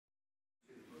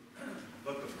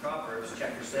Proverbs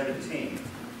chapter 17.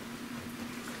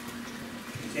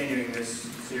 Continuing this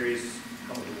series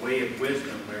called The Way of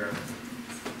Wisdom, where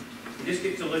you just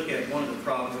get to look at one of the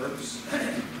Proverbs.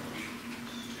 There's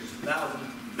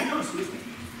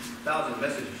 1,000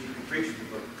 messages you can preach in the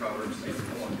book of Proverbs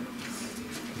every morning.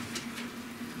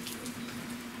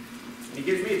 And it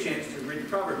gives me a chance to read the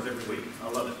Proverbs every week.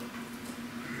 I love it.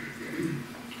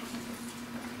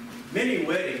 Many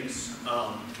weddings,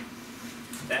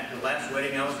 the last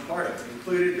wedding I was a part of,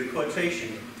 included the quotation,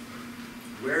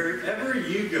 "Wherever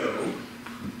you go,"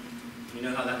 you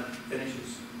know how that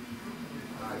finishes?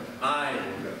 I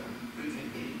will go.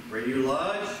 Where you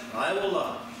lodge, I will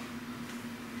lodge.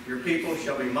 Your people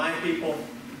shall be my people,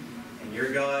 and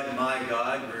your God my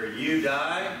God. Where you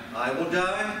die, I will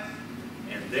die,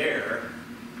 and there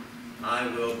I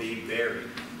will be buried.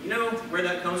 You know where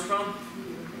that comes from?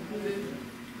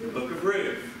 The book of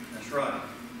Ruth. That's right.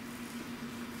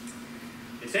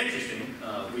 It's interesting.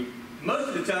 Most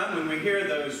of the time when we hear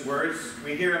those words,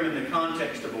 we hear them in the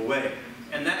context of a wedding.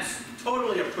 And that's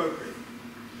totally appropriate.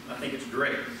 I think it's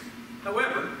great.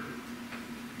 However,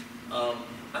 I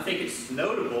think it's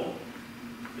notable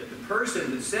that the person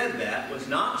that said that was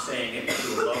not saying it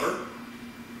to a lover,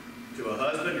 to a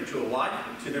husband, or to a wife,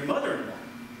 but to their mother-in-law,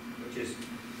 which is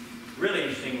really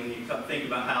interesting when you think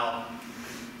about how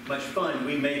much fun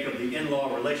we make of the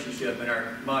in-law relationship in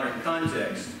our modern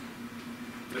context.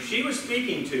 But she was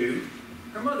speaking to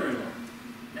her mother-in-law,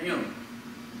 Naomi.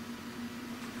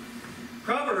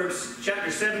 Proverbs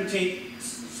chapter 17,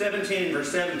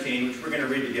 verse 17, which we're going to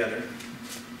read together,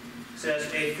 says,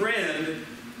 "A friend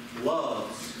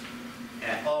loves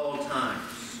at all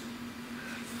times.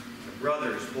 A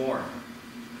brother is born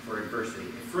for adversity."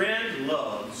 A friend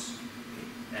loves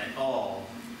at all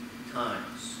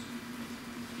times.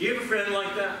 Do you have a friend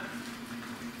like that?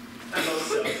 I hope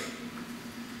so.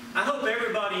 I hope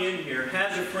everybody in here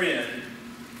has a friend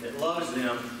that loves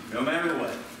them no matter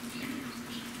what.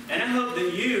 And I hope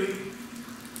that you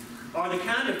are the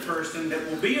kind of person that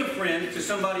will be a friend to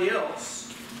somebody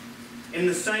else in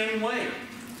the same way.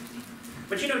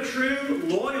 But you know, true,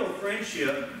 loyal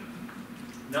friendship,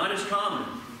 not as common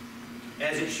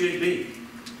as it should be.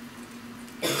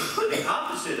 The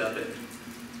opposite of it,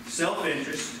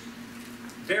 self-interest,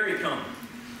 very common.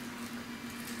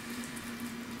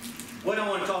 What I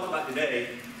want to talk about today,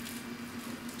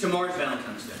 tomorrow's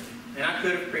Valentine's Day. And I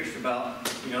could have preached about,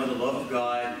 the love of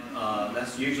God.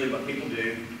 That's usually what people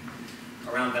do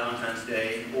around Valentine's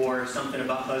Day, or something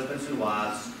about husbands and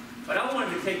wives. But I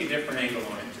wanted to take a different angle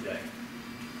on it today.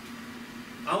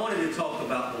 I wanted to talk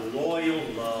about the loyal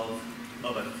love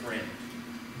of a friend.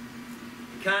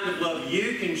 The kind of love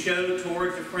you can show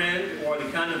towards a friend, or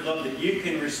the kind of love that you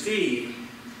can receive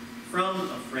from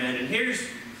a friend. And here's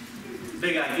the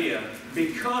big idea.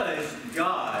 Because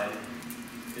God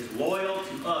is loyal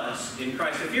to us in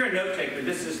Christ. If you're a note taker,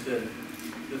 this is the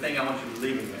thing I want you to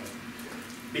leave me with.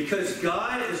 Because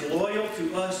God is loyal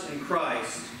to us in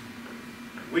Christ,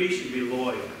 we should be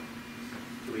loyal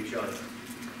to each other.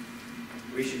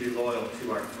 We should be loyal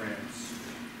to our friends.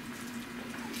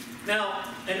 Now,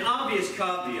 an obvious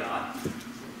caveat.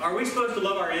 Are we supposed to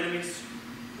love our enemies?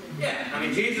 Yeah. I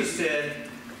mean, Jesus said,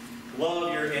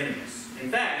 love your enemies. In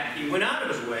fact, he went out of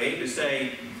his way to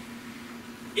say,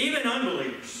 even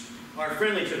unbelievers are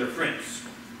friendly to their friends.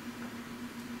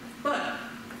 But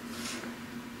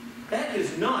that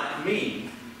does not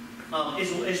mean,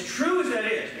 as true as that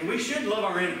is, and we should love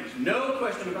our enemies, no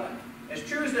question about it. As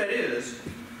true as that is,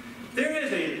 there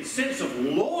is a sense of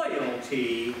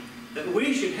loyalty that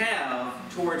we should have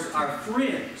towards our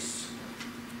friends,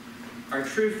 our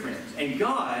true friends. And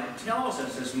God tells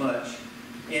us as much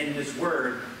in His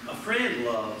Word. A friend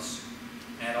loves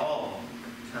at all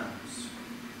times.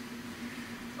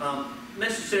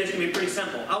 Message today is going to be pretty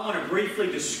simple. I want to briefly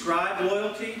describe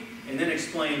loyalty and then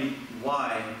explain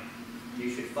why you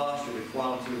should foster the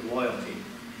quality of loyalty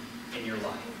in your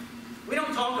life. We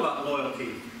don't talk about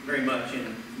loyalty very much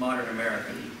in modern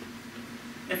America.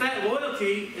 In fact,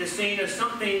 loyalty is seen as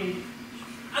something,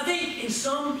 I think in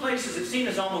some places it's seen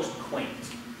as almost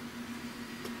quaint.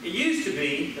 It used to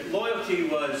be that loyalty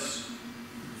was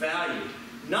valued,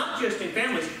 not just in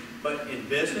families, but in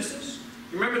businesses.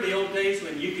 You remember the old days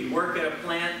when you could work at a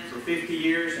plant for 50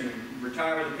 years and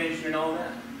retire with a pension and all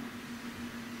that?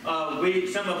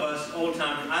 Some of us, old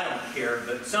timers, I don't care,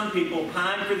 but some people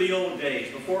pine for the old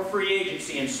days, before free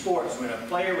agency in sports, when a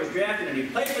player was drafted and he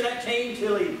played for that team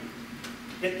till he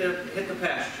hit the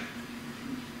pasture.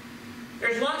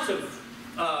 There's lots of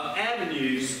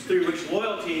avenues through which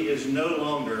loyalty is no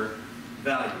longer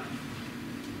valued.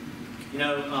 You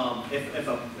know, if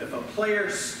a player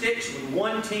sticks with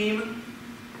one team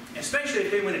especially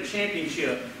if they win a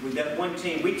championship with that one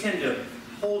team, we tend to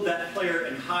hold that player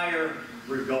in higher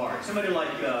regard. Somebody like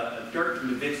Dirk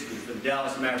Nowitzki for the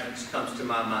Dallas Mavericks comes to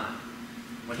my mind.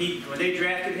 When they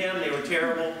drafted him, they were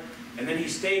terrible, and then he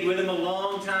stayed with them a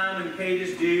long time and paid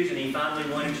his dues, and he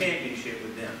finally won a championship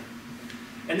with them.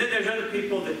 And then there's other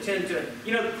people that tend to,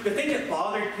 the thing that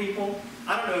bothered people,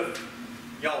 I don't know if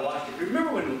y'all watched it.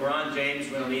 Remember when LeBron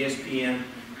James went on ESPN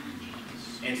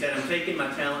and said, "I'm taking my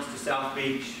talents to South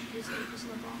Beach"?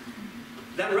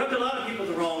 That rubbed a lot of people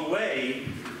the wrong way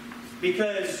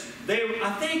because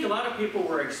I think a lot of people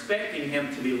were expecting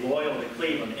him to be loyal to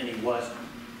Cleveland, and he wasn't.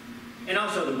 And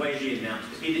also the way he announced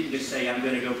it. He didn't just say, "I'm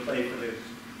going to go play for the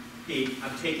Heat.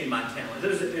 I'm taking my talent."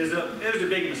 It was a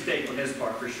big mistake on his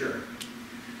part, for sure.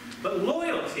 But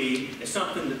loyalty is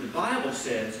something that the Bible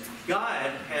says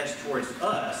God has towards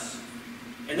us,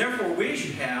 and therefore we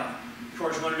should have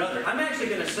towards one another. I'm actually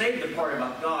going to save the part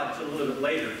about God till a little bit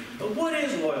later. But what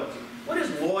is loyalty? What is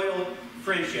loyal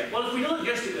friendship? Well, if we look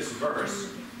just at this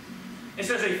verse, it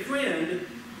says a friend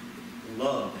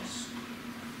loves.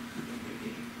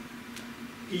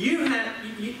 You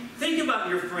think about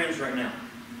your friends right now.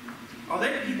 Are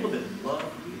they people that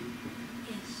love you?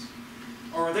 Yes.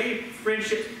 Or are they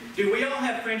friendships? Do we all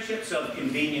have friendships of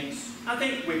convenience? I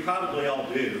think we probably all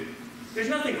do. There's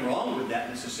nothing wrong with that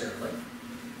necessarily.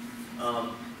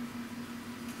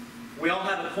 We all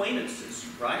have acquaintances,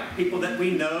 right? People that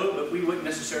we know, but we wouldn't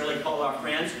necessarily call our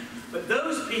friends. But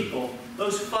those people,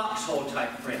 those foxhole type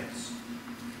friends,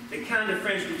 the kind of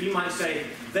friends that you might say,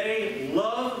 they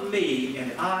love me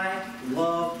and I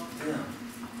love them.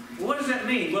 Well, what does that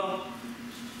mean? Well,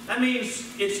 that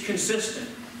means it's consistent.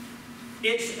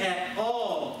 It's at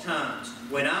all times.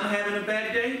 When I'm having a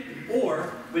bad day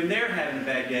or when they're having a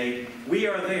bad day, we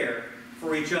are there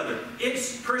for each other.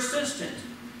 It's persistent.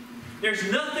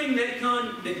 There's nothing that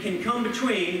can come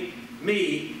between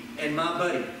me and my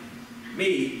buddy,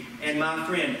 me and my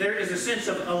friend. There is a sense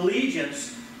of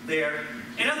allegiance there.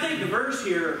 And I think the verse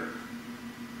here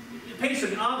paints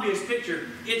an obvious picture.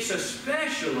 It's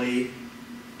especially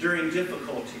during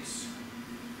difficulties.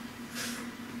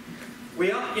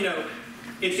 We all,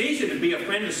 it's easy to be a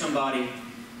friend to somebody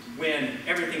when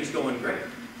everything's going great.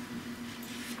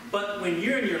 But when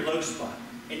you're in your low spot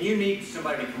and you need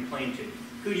somebody to complain to,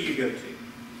 who do you go to?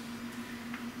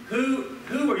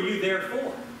 Who are you there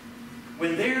for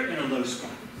when they're in a low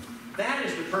spot? That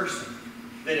is the person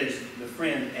that is the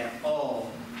friend at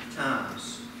all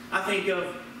times. I think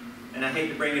of, and I hate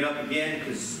to bring it up again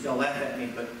because y'all laugh at me,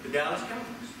 but the Dallas Cowboys.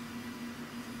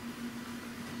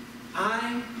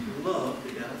 I love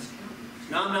the Dallas Cowboys.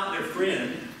 Now, I'm not their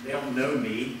friend. They don't know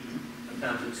me.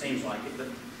 Sometimes it seems like it, but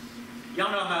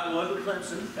y'all know how it was with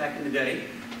Clemson back in the day.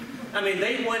 I mean,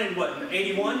 they won in what,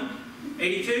 81,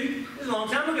 82? It was a long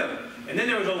time ago. And then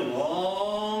there was a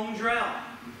long drought.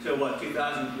 So what,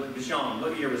 2000, Deshaun,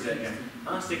 what year was that again?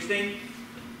 16?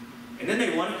 And then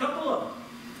they won a couple of them.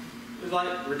 It was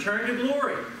like return to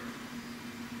glory.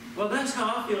 Well, that's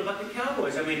how I feel about the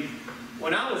Cowboys. I mean,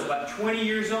 when I was about 20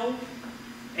 years old,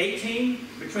 18,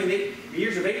 between the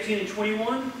years of 18 and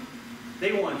 21,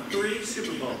 they won 3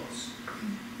 Super Bowls.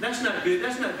 That's not good.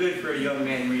 That's not good for a young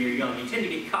man when you're young. You tend to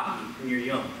get cocky when you're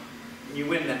young, and you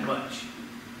win that much.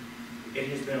 It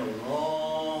has been a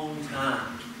long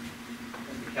time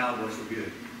that the Cowboys were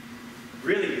good.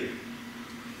 Really good.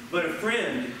 But a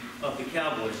friend of the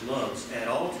Cowboys loves at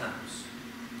all times.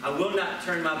 I will not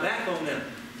turn my back on them.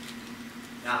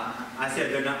 Now, I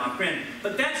said they're not my friend,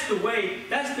 but that's the way,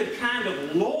 that's the kind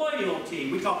of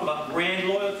loyalty. We talk about brand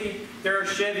loyalty. There are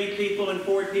Chevy people and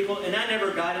Ford people, and I never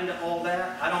got into all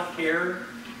that. I don't care.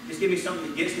 Just give me something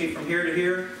that gets me from here to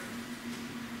here.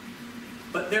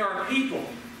 But there are people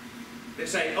that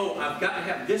say, oh, I've got to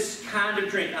have this kind of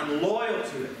drink. I'm loyal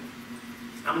to it.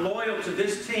 I'm loyal to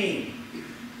this team.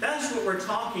 That's what we're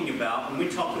talking about when we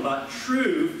talk about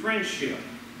true friendship.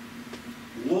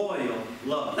 Loyal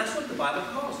love. That's what the Bible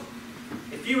calls it.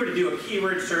 If you were to do a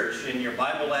keyword search in your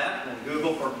Bible app on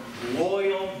Google for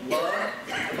loyal love,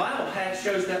 the Bible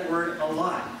shows that word a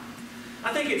lot.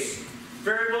 I think it's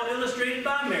very well illustrated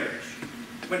by marriage.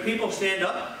 When people stand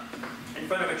up in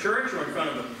front of a church or in front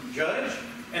of a judge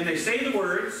and they say the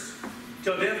words,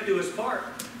 "Till death do us part,"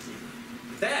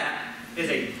 that is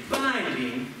a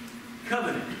binding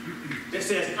covenant that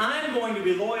says, I'm going to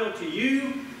be loyal to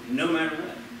you no matter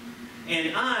what.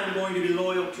 And I'm going to be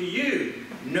loyal to you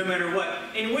no matter what.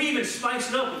 And we even spice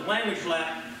it up with language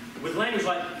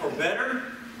like for better.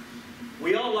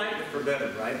 We all like the for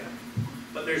better, right?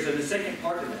 But there's a second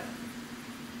part of that.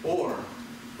 Or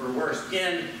for worse.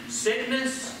 In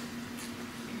sickness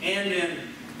and in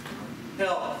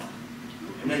health.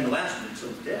 And then the last one,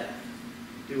 until death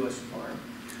do us part.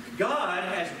 God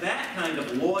has that kind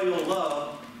of loyal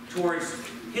love towards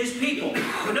His people.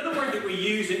 Another word that we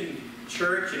use in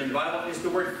church and in the Bible is the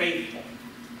word faithful.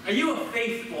 Are you a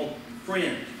faithful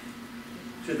friend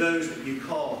to those that you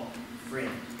call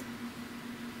friend?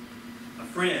 A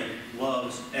friend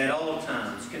loves at all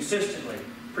times, consistently,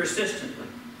 persistently,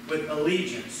 with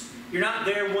allegiance. You're not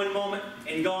there one moment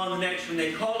and gone the next. When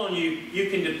they call on you, you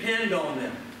can depend on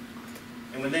them.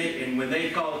 And when they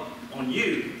call on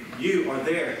you, you are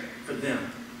there for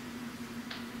them.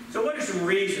 So what are some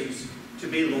reasons to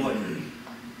be loyal?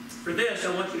 For this,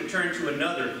 I want you to turn to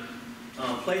another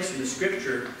place in the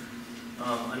Scripture,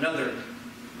 another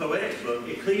poetic book,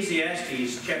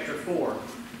 Ecclesiastes chapter 4.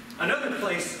 Another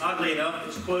place, oddly enough,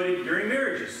 that's quoted during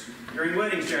marriages, during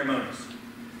wedding ceremonies.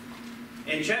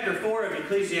 In chapter 4 of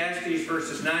Ecclesiastes,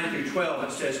 verses 9 through 12,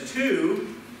 it says,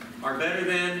 2 are better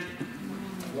than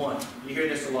 1. You hear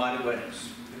this a lot at weddings.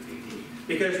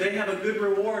 Because they have a good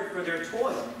reward for their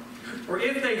toil. For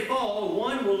if they fall,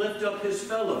 one will lift up his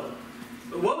fellow.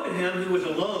 But woe to him who is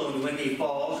alone when he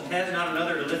falls and has not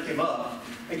another to lift him up.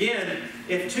 Again,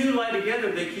 if two lie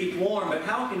together, they keep warm. But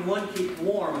how can one keep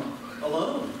warm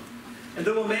alone? And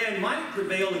though a man might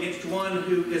prevail against one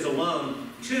who is alone,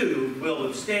 2 will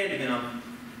withstand him.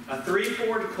 A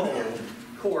three-cord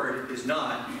cord is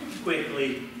not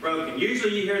quickly broken.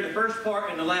 Usually you hear the first part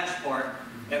and the last part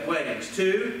at weddings.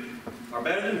 2 are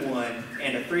better than 1,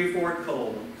 and a three-cord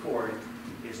cord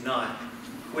is not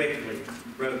quickly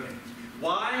broken.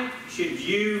 Why should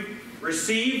you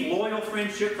receive loyal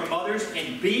friendship from others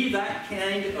and be that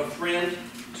kind of friend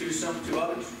to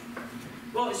others?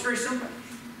 Well, it's very simple.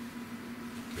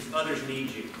 Because others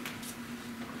need you.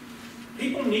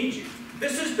 People need you.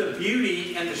 This is the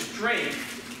beauty and the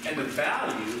strength and the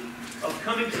value of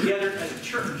coming together as a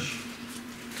church.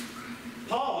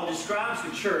 Paul describes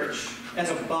the church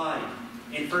as a body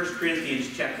in 1 Corinthians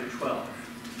chapter 12.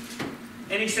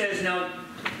 And he says, now,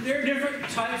 there are different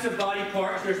types of body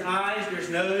parts. There's eyes, there's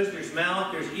nose, there's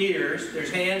mouth, there's ears,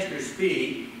 there's hands, there's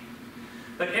feet.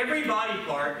 But every body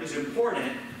part is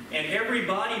important, and every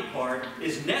body part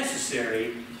is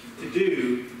necessary to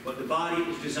do what the body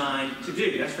is designed to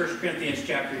do. That's 1 Corinthians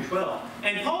chapter 12.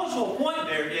 And Paul's whole point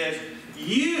there is,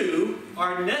 you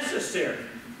are necessary.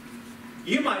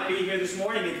 You might be here this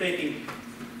morning and thinking,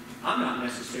 I'm not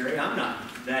necessary, I'm not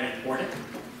that important.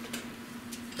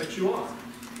 But you are.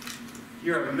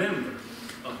 You're a member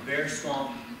of Bear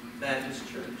Swamp Baptist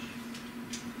Church.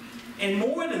 And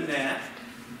more than that,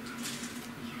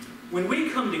 when we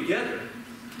come together,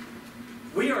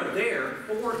 we are there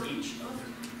for each other.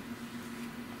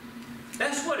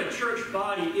 That's what a church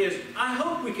body is. I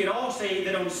hope we can all say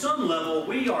that on some level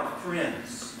we are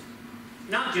friends.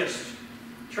 Not just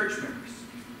church members,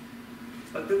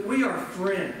 but that we are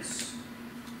friends.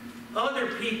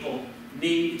 Other people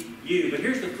need you. But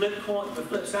here's the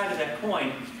flip side of that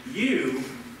coin. You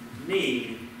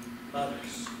need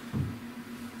others.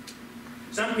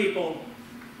 Some people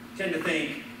tend to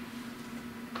think,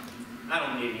 I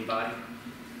don't need anybody.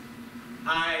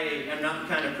 I am not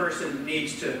the kind of person that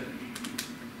needs to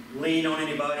lean on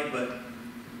anybody, but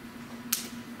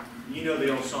you know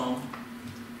the old song.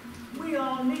 We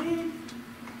all need.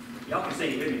 Y'all can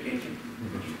sing it with me, can't you?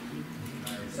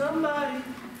 Somebody.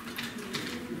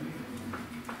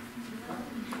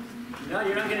 No,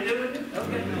 you're not going to do it?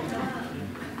 Okay.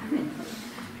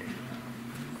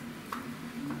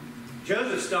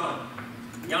 Joseph Stalin.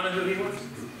 Y'all know who he was?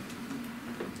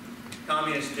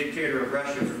 Communist dictator of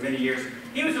Russia for many years.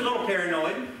 He was a little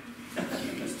paranoid.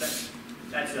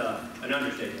 That's an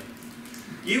understatement.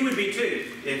 You would be too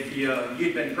if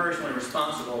you'd been personally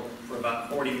responsible for about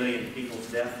 40 million people's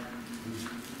death.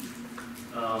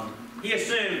 He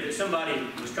assumed that somebody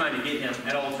was trying to get him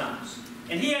at all times.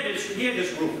 And he had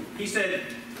this rule. He said,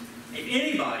 if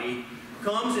anybody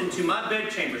comes into my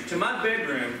bedchambers, to my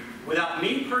bedroom, without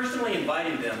me personally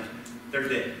inviting them, they're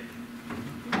dead.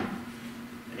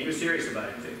 And he was serious about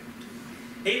it too.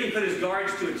 He even put his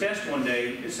guards to a test one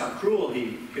day. This is how cruel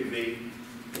he could be.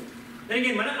 Then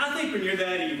again, I think when you're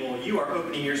that evil, you are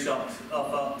opening yourself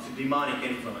up to demonic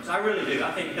influence. I really do.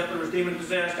 I think Hitler was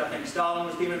demon-possessed. I think Stalin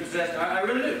was demon-possessed. I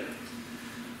really do.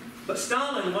 But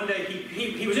Stalin, one day,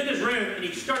 he was in his room and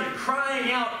he started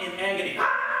crying out in agony.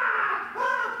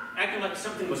 Acting like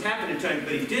something was happening to him,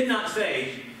 but he did not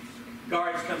say,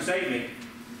 guards, come save me.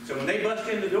 So when they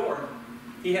busted in the door,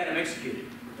 he had him executed.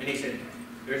 And he said,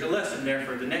 there's a lesson there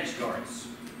for the next guards.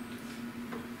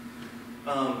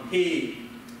 He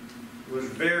was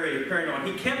very paranoid.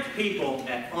 He kept people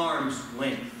at arm's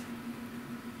length.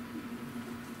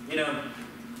 You know,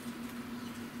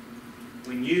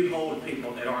 when you hold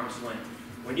people at arm's length,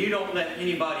 when you don't let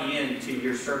anybody into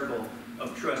your circle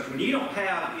of trust, when you don't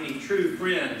have any true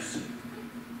friends,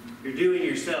 you're doing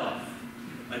yourself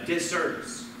a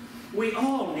disservice. We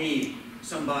all need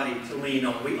somebody to lean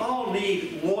on. We all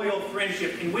need loyal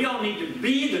friendship, and we all need to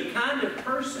be the kind of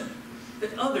person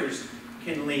that others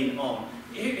can lean on.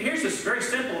 Here's this very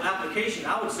simple application,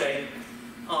 I would say.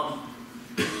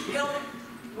 Help.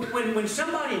 When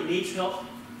somebody needs help,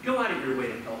 go out of your way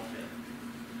to help them.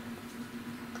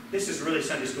 This is really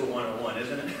Sunday School 101,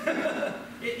 isn't it?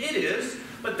 It is.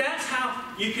 But that's how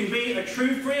you can be a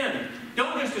true friend.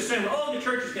 Don't just assume, oh, the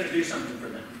church is going to do something for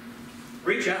them.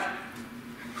 Reach out.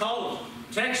 Call them.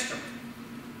 Text them.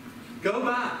 Go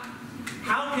by.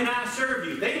 How can I serve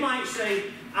you? They might say,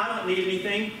 I don't need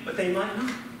anything, but they might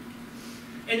not.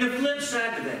 And the flip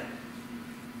side to that,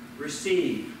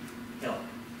 receive help.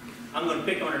 I'm going to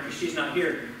pick on her because she's not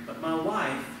here, but my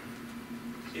wife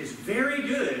is very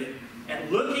good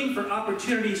at looking for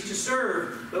opportunities to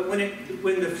serve, but when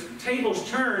the tables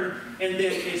turn and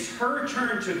then it's her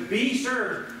turn to be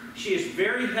served, she is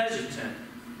very hesitant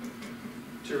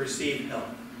to receive help.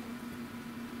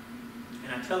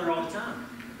 And I tell her all the time,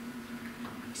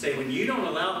 I say, when you don't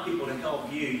allow people to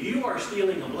help you, you are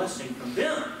stealing a blessing from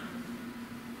them.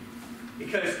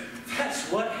 Because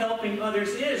that's what helping others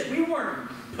is. We weren't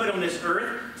put on this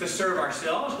earth to serve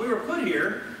ourselves. We were put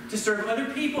here to serve other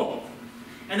people.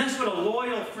 And that's what a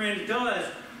loyal friend does.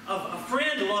 A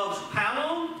friend loves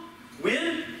how?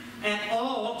 When? At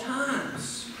all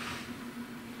times.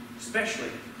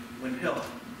 Especially when help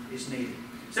is needed.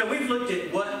 So we've looked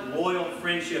at what loyal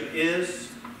friendship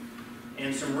is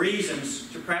and some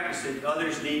reasons to practice it.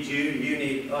 Others need you, you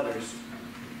need others.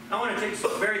 I want to take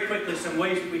very quickly some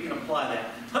ways that we can apply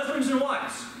that. Husbands and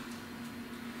wives.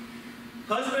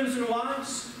 Husbands and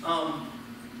wives.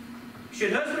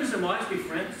 Should husbands and wives be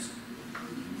friends?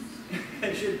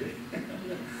 It should be.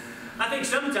 I think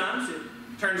sometimes it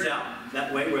turns out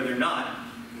that way where they're not.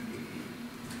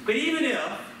 But even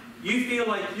if you feel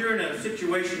like you're in a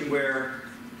situation where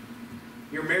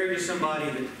you're married to somebody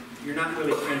that you're not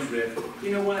really friends with,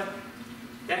 you know what?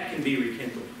 That can be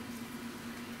rekindled.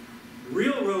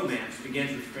 Real romance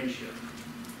begins with friendship.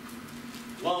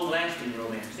 Long-lasting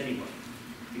romance, anyway,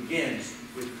 begins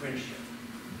with friendship.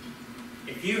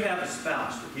 If you have a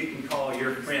spouse that you can call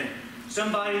your friend,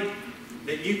 somebody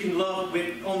that you can love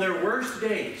with on their worst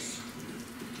days.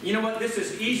 You know what? This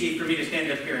is easy for me to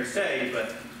stand up here and say,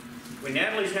 but when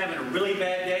Natalie's having a really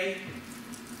bad day,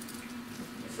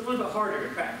 it's a little bit harder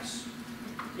to practice.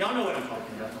 Y'all know what I'm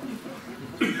talking about.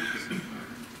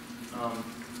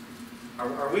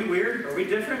 Are we weird? Are we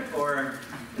different? Or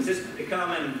is this a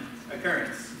common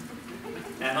occurrence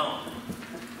at home?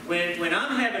 When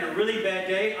I'm having a really bad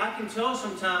day, I can tell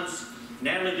sometimes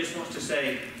Natalie just wants to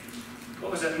say,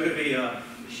 what was that movie?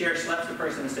 Cher slaps the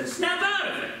person and says, snap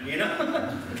out of it, you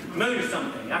know? Moon or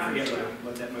something. I forget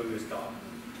what that movie was called.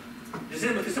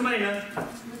 Does somebody know?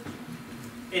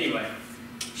 Anyway,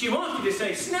 she wants you to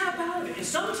say, snap out of it. And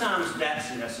sometimes that's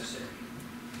necessary.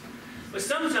 But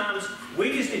sometimes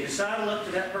we just need to sidle up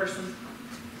to that person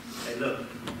and say, look,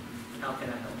 how can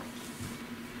I help?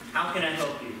 How can I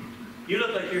help you? You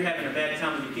look like you're having a bad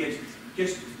time with your kids.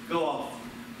 Just go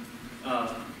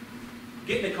off.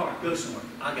 Get in the car. Go somewhere.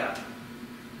 I got it.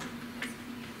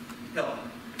 Help.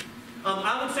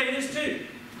 I would say this too.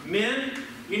 Men,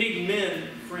 you need men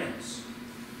friends.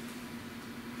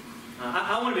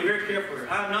 I want to be very careful here.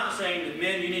 I'm not saying that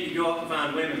men, you need to go off and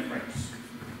find women friends.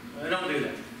 Don't do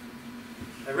that.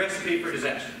 A recipe for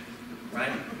disaster,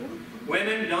 right?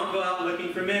 Women, don't go out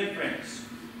looking for men friends.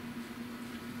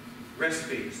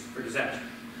 Recipes for disaster.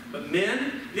 But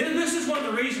men, this is one of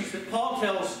the reasons that Paul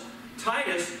tells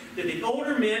Titus that the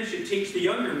older men should teach the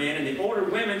younger men and the older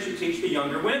women should teach the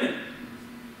younger women.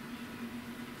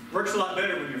 Works a lot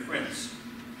better when you're friends.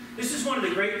 This is one of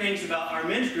the great things about our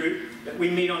men's group that we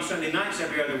meet on Sunday nights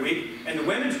every other week, and the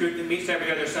women's group that meets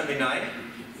every other Sunday night.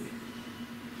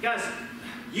 Guys,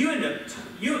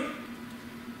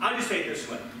 I'll just say it this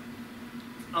way.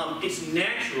 It's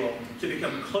natural to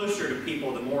become closer to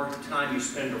people the more time you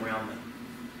spend around them.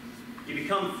 You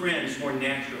become friends more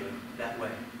naturally that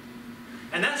way.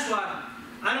 And that's why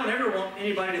I don't ever want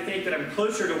anybody to think that I'm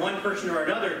closer to one person or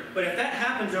another, but if that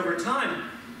happens over time,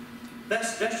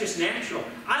 that's just natural.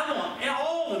 I want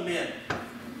all the men,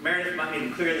 Meredith might need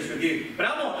to clear this with you, but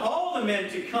I want all the men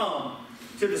to come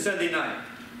to the Sunday night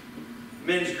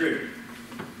men's group.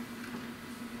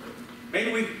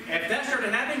 Maybe if that started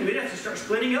happening, we'd have to start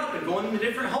splitting up and going into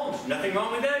different homes. Nothing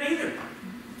wrong with that either.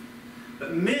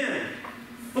 But men,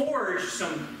 forge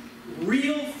some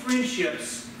real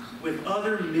friendships with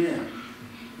other men.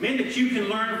 men that you can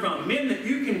learn from, men that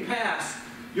you can pass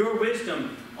your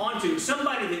wisdom onto,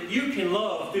 somebody that you can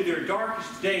love through their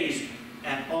darkest days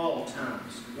at all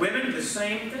times. Women, the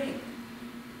same thing.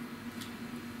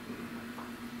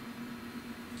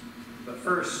 But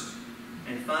first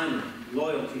and finally,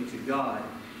 loyalty to God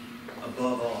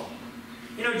above all.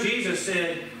 You know, Jesus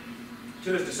said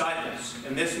to his disciples,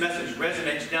 and this message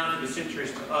resonates down through the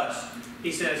centuries to us.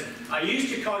 He says, I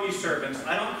used to call you servants.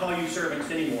 I don't call you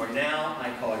servants anymore. Now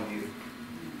I call you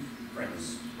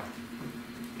friends.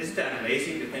 Isn't that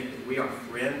amazing to think that we are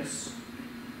friends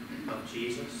of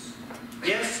Jesus?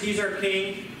 Yes, He's our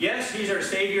King. Yes, He's our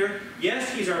Savior.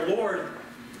 Yes, He's our Lord.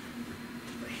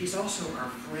 But He's also our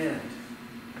friend.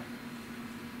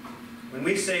 When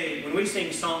we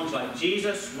sing songs like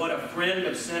Jesus, what a friend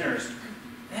of sinners,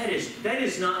 that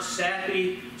is not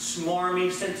sappy,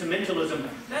 smarmy sentimentalism.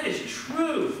 That is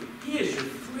true. He is your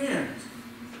friend.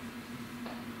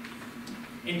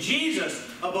 And Jesus,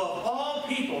 above all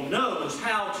people, knows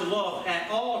how to love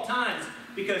at all times.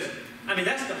 Because, I mean,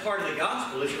 that's the heart of the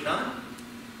gospel, is it not?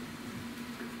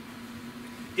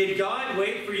 Did God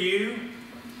wait for you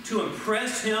to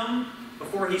impress Him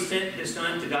before He sent His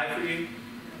Son to die for you?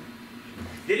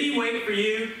 Did He wait for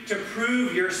you to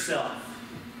prove yourself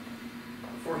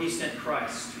before He sent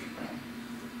Christ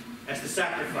as the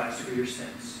sacrifice for your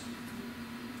sins?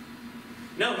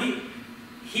 No,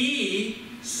 He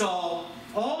saw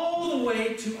all the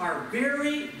way to our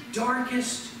very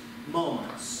darkest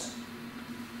moments.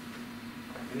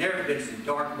 And there have been some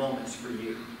dark moments for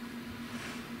you.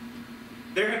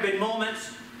 There have been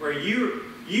moments where you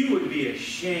would be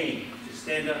ashamed to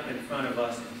stand up in front of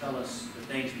us and tell us the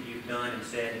things that you've done and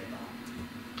said and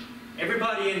thought.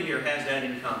 Everybody in here has that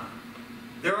in common.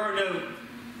 There are no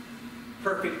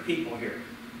perfect people here.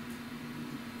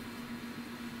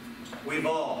 We've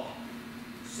all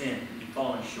sinned and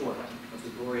fallen short of the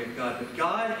glory of God. But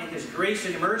God, in His grace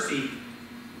and mercy,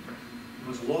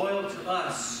 was loyal to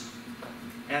us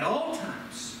at all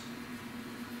times.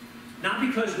 Not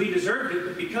because we deserved it,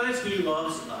 but because He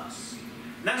loves us.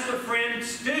 And that's what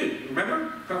friends do.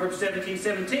 Remember? Proverbs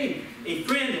 17:17. A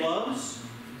friend loves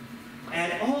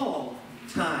at all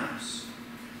times.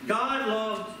 God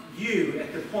loved you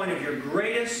at the point of your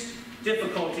greatest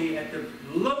difficulty, at the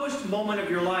lowest moment of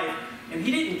your life, and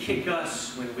He didn't kick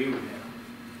us when we were down.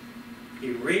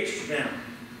 He reached down,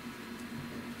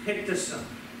 picked us up,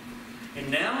 and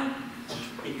now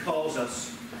He calls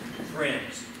us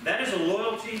friends. That is a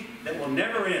loyalty that will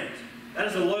never end. That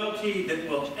is a loyalty that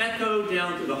will echo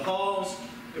down through the halls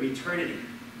of eternity.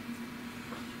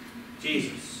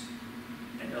 Jesus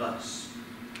and us,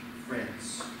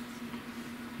 friends.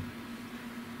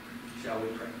 Shall we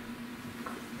pray?